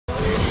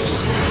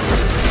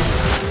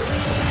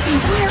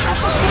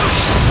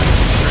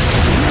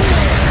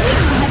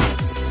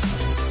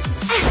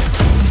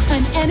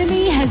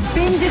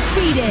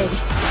defeated.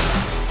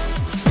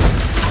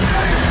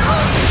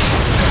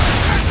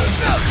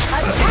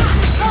 Attack!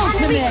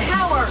 Ultimate. Enemy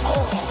tower!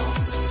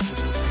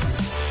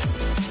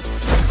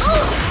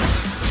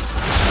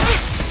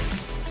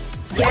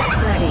 Get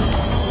ready.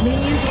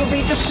 Minions will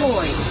be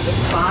deployed in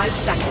 5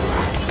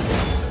 seconds.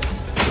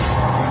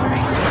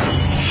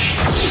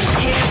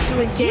 Prepare to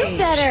engage. You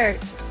better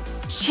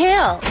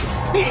chill.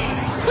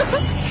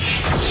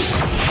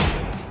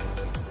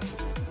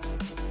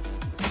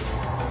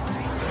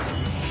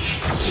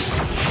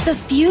 The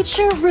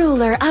future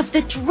ruler of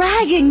the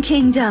Dragon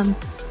Kingdom.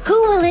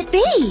 Who will it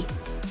be?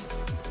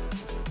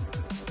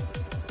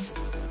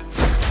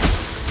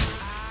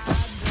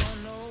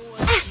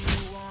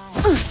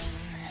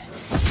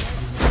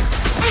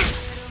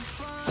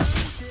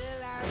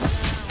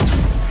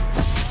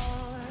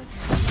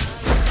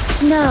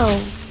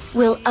 Snow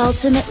will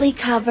ultimately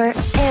cover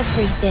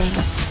everything.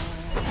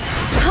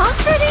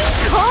 Comforting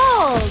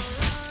cold!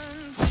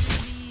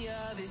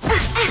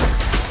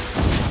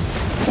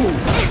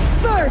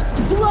 First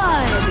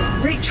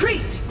blood!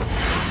 Retreat!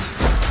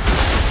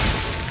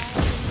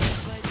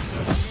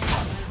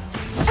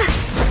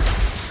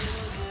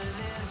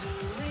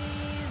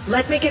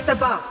 Let me get the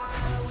buff.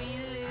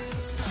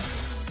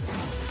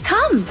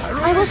 Come,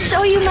 I will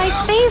show you my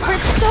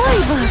favorite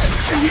storybook.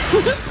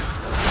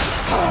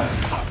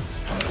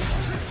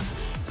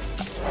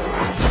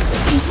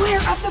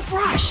 Beware of the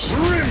brush!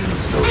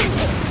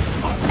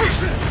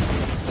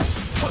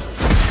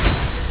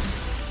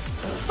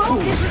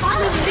 Focus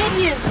on the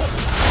minions!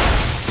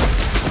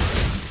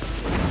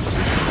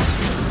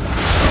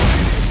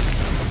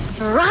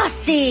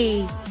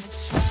 Frosty!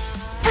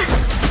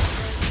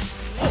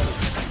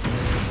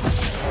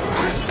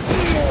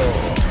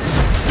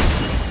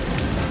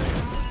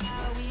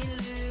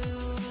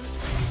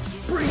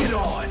 Bring it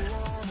on!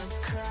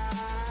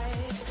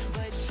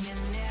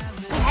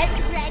 Get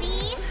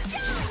ready,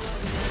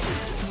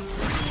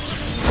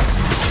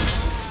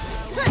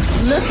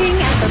 Looking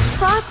at the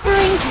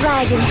prospering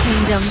Dragon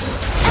Kingdom.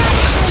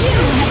 And you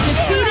have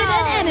defeated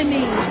an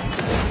enemy!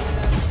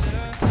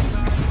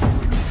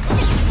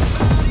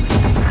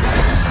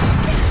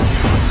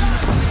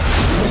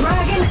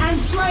 Dragon and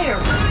Slayer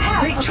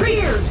have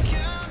retreated!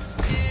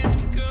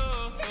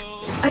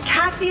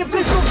 Attack the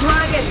Abyssal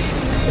Dragon!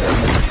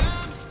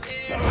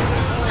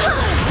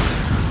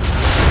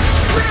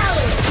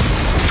 Rally!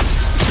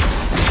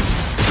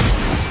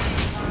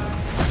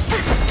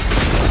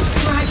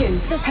 Dragon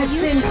has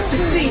been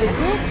defeated.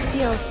 This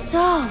feels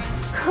so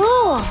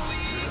cool.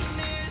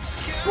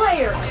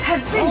 Slayer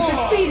has been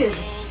defeated.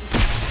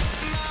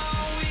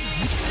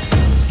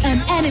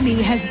 An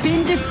enemy has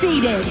been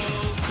defeated.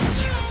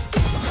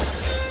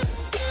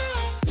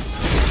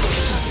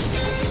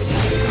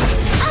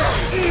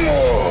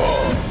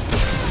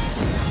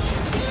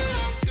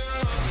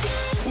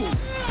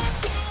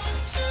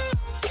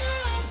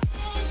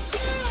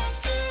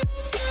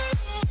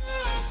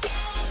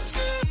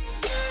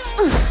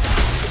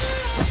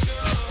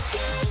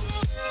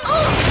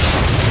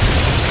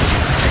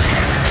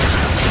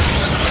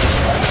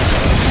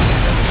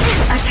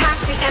 Attack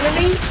the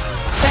enemy.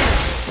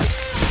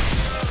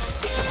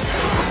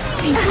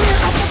 Beware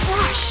of the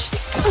brush.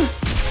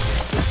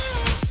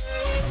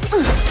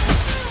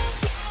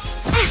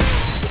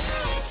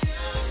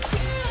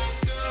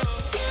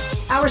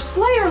 Our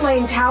Slayer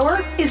Lane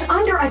tower is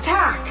under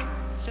attack.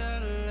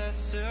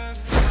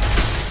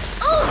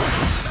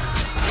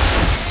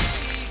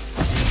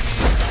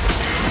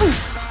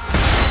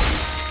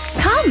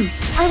 Come,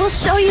 I will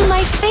show you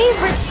my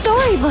favorite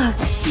storybook.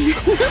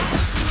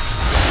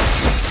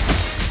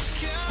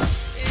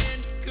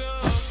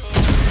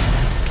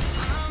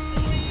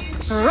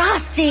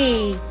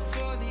 Frosty!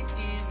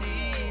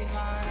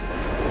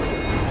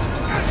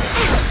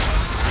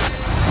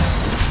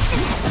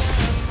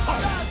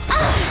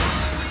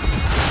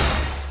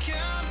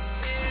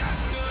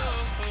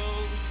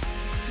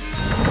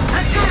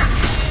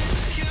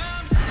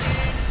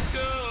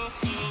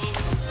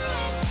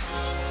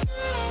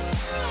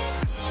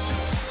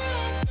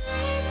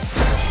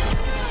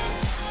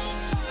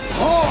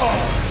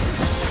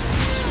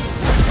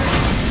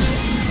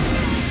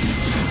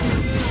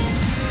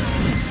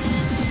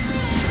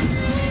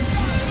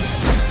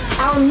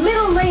 Our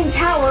middle lane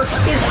tower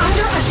is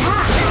under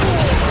attack.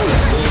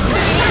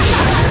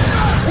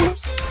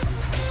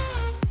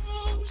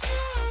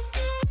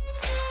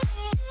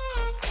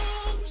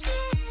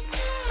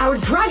 Our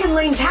Dragon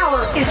Lane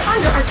tower is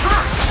under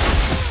attack.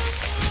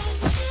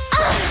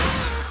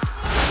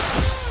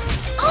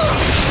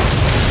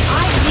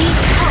 I need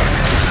help.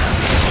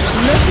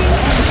 Looking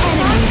at an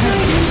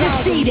enemy has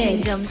been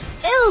defeated.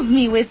 Fills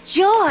me with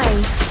joy.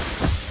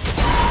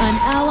 An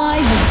ally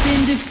has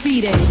been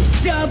defeated.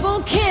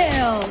 Double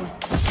kill!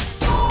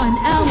 An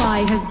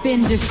ally has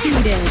been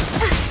defeated.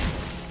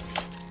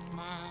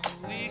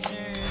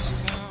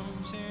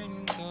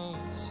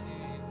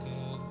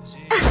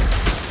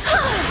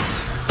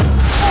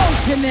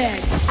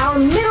 Ultimate! Our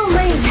middle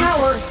lane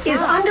tower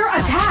is under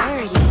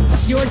attack.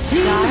 Your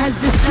team has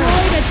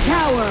destroyed a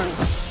tower.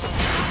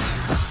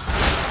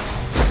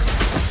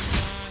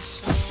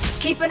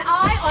 Keep an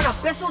eye on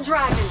Abyssal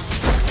Dragon.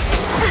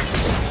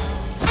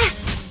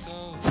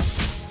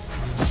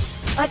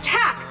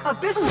 Attack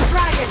Abyssal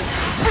Dragon.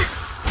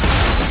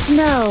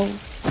 Snow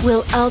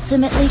will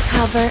ultimately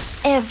cover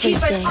Keep an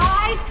everything.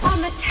 eye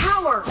on the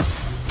tower.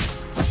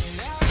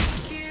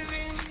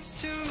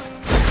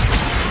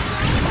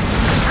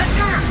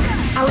 Attack!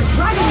 Our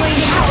Dragon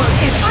Lane tower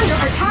is under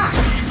attack.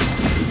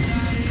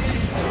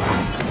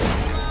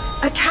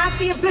 Attack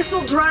the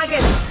Abyssal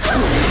Dragon.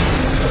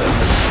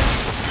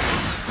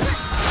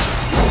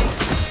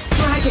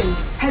 Dragon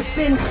has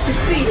been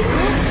defeated.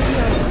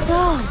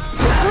 So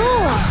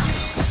cool!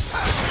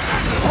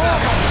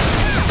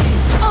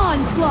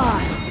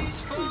 Onslaught!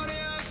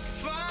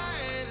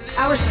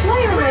 Our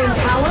Slayer Lane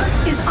tower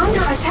is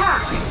under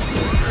attack.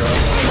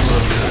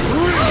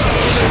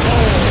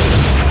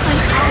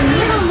 Our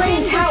middle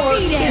lane tower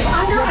is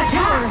under Your tower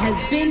attack.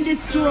 has been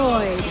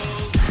destroyed.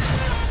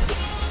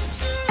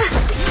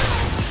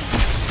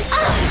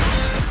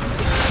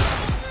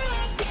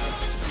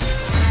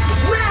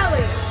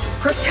 Rally!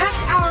 Protect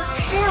our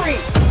carry.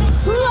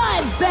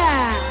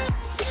 Bloodbath!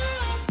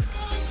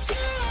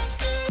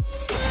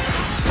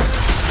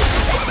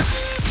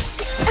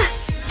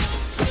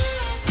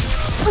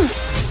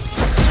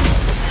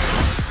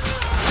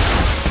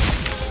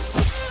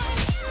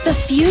 The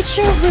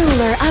future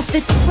ruler of the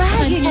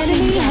Dragon An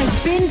enemy Kingdom.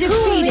 has been Who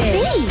will it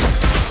defeated.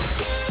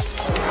 be?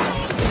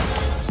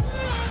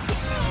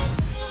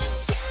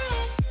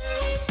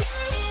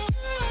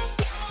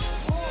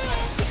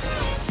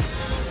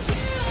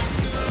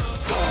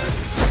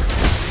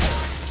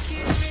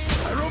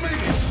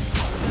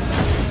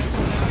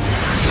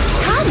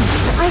 Come,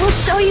 I will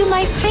show you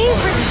my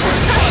favorite.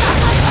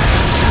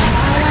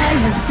 Ally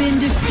has been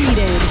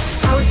defeated.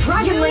 Our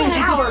Dragon You Lane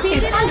have tower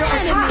is defeated under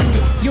an attack.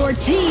 enemy. Your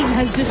team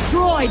has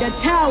destroyed a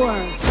tower.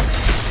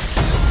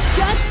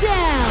 Shut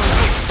down.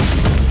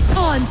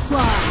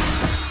 Onslaught.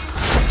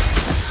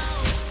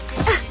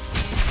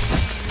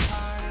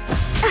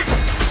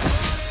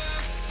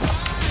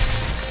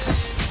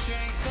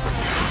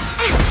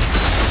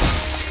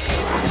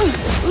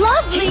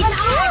 Lovely Keep an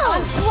eye on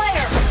chill.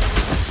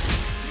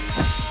 Slayer.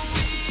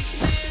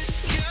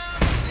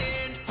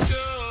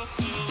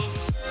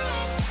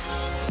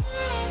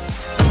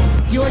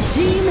 Your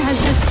team has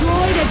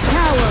destroyed a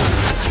tower.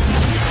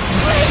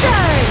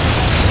 Blizzard.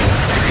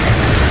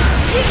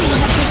 You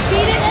have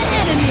defeated an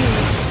enemy.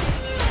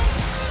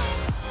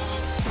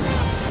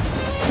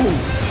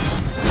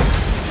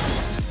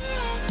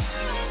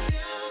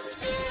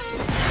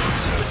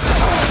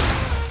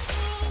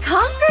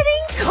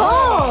 Comforting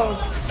cold.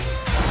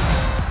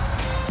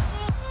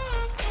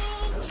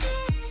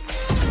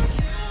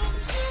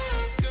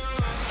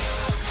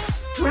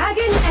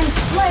 Dragon and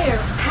Slayer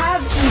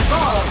have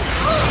evolved.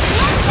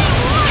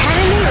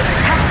 Enemies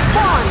have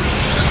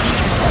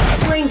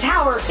spawned. Lane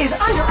tower is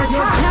under Your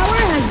attack. tower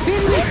has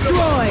been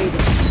destroyed.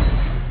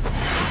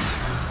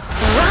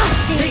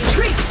 Frosty.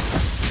 Retreat.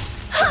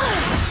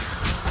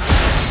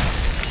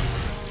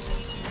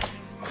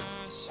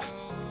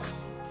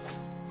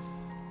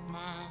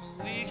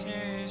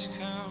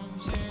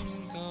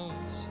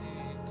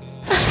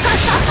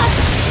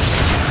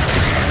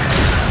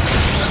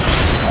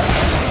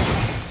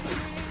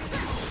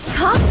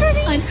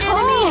 Comforting An cold.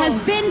 enemy has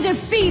been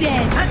defeated.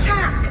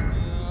 Attack.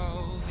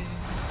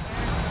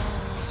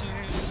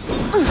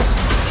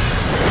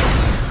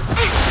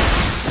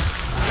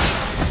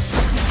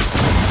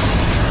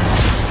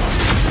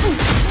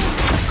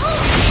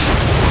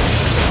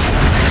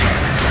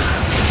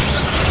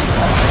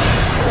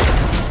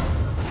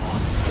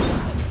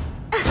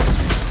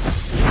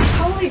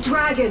 Holy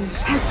Dragon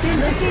has been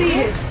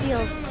defeated. This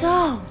feels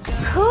so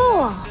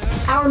cool.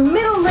 Our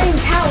middle lane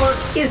tower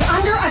is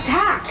under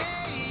attack.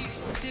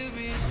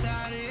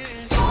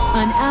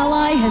 An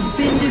ally has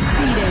been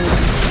defeated.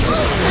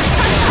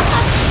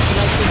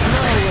 Like the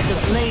glow of the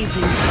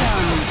blazing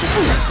sun.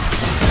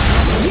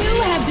 You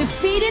have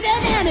defeated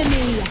an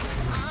enemy.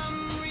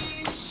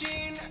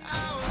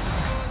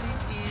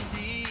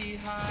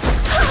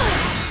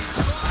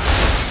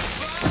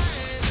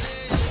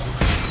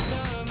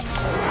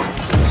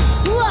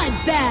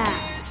 Bloodbath.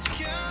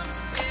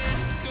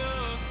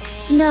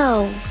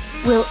 Snow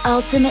will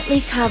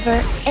ultimately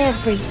cover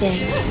everything.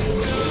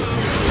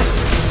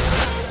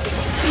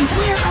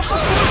 Beware of the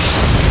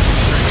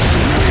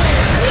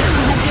You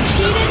have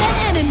defeated an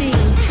enemy.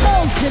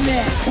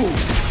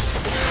 Ultimate.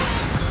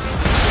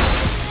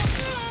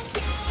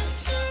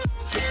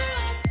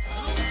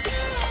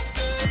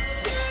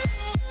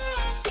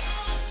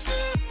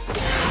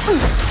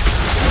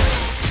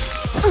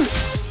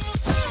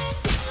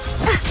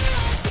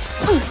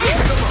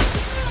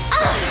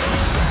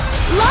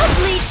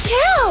 Lovely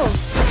chill.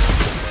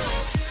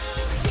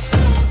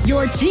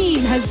 Your team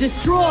has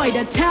destroyed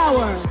a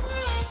tower.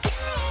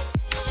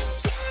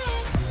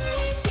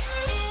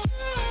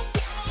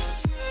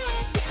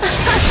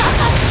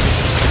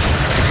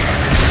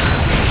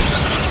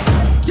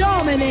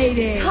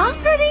 Dominating.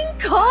 Comforting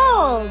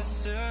cold.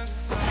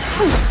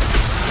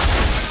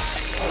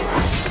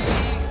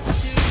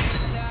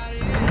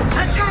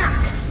 attack.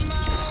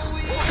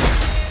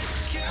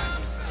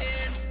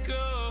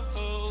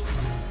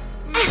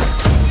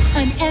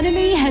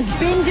 enemy has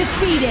been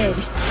defeated.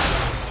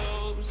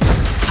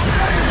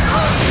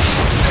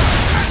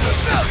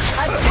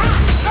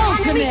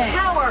 Attack! Enemy Ultimate.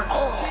 tower!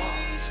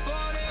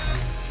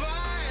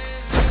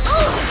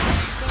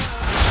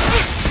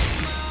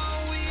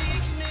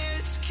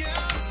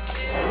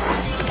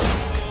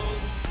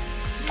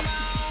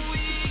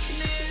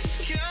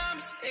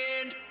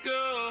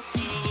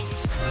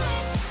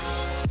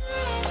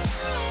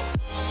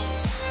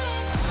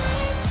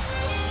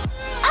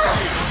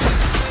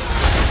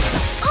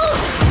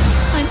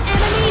 An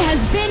enemy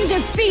has been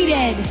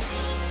defeated.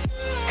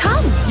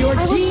 Come, Your I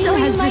will team show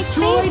you has my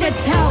destroyed a favorite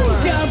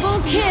tower. Double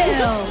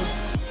kill.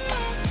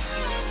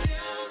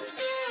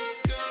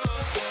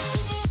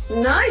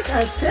 Nice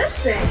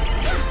assisting!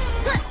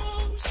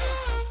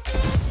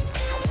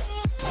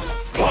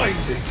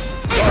 Blinding!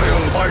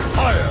 Trial by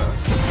fire!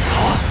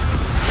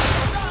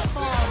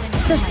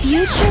 The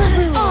future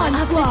ruler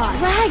of the Onslaught.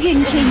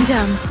 Dragon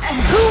Kingdom.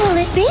 Who will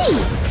it be?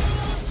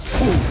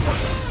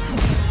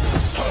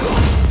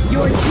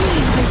 Your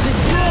team has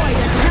destroyed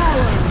a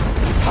tower.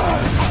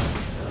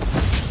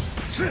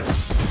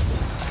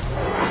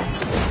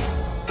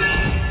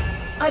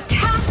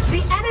 Attack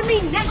the enemy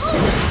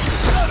nexus!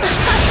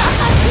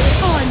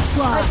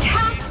 Onslaught.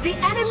 Attack the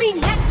enemy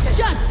nexus!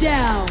 Shut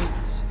down.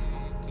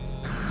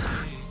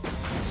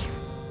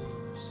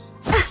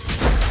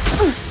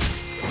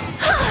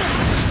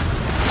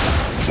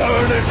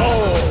 Burn it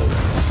all!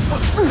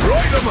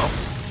 Light 'em up!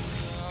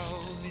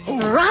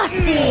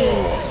 Frosty!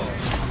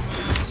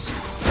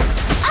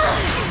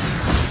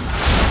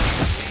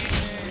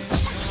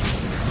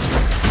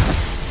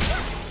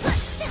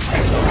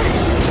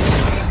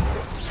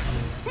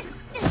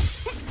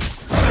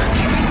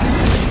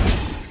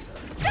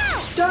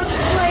 Dark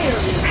Slayer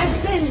has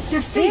been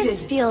defeated!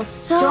 This feels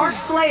so Dark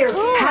Slayer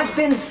cool. has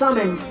been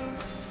summoned!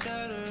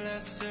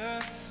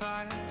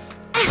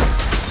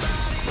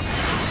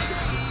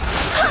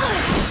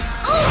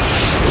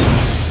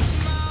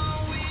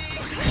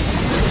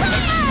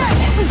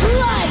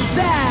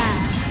 Bloodbath.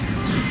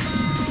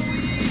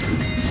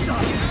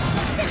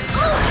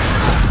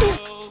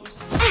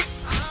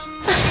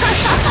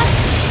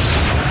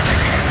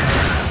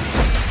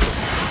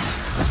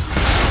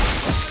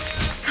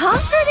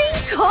 Comforting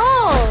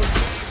cold!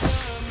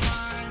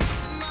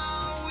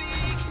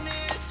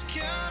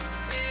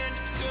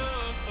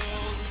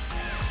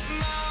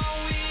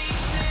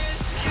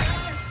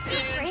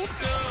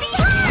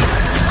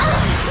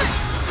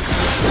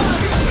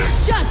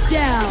 Shut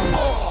down.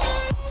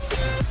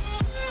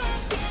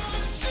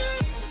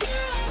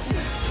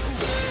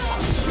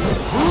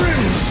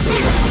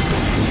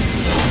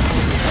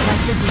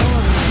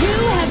 You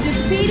have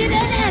defeated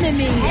an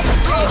enemy.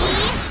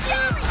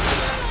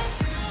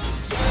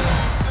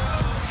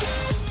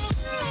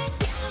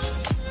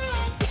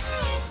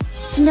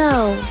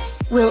 Snow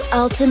will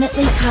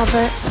ultimately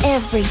cover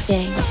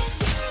everything.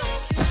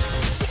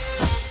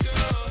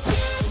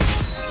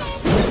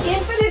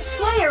 Infinite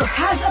Slayer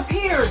has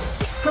appeared!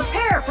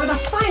 Prepare for the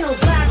final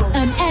battle!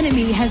 An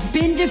enemy has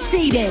been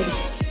defeated.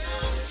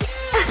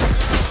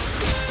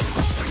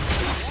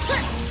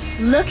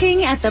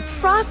 Looking at the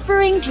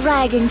prospering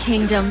Dragon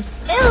Kingdom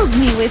fills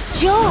me with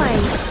joy.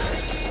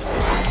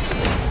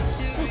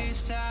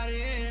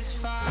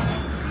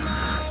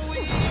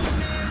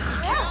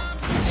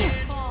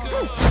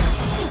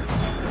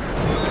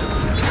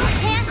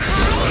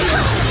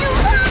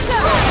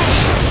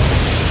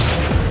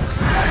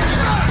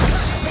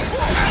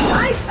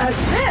 Nice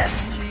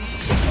assist!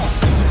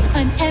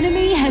 An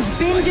enemy has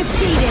been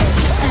defeated.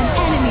 An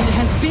enemy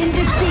has been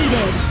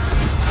defeated.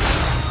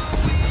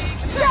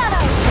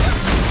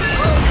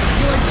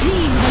 Your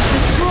team has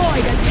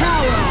destroyed a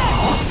tower.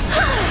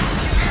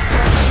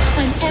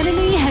 An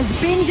enemy has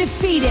been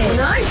defeated.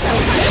 Nice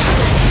assist!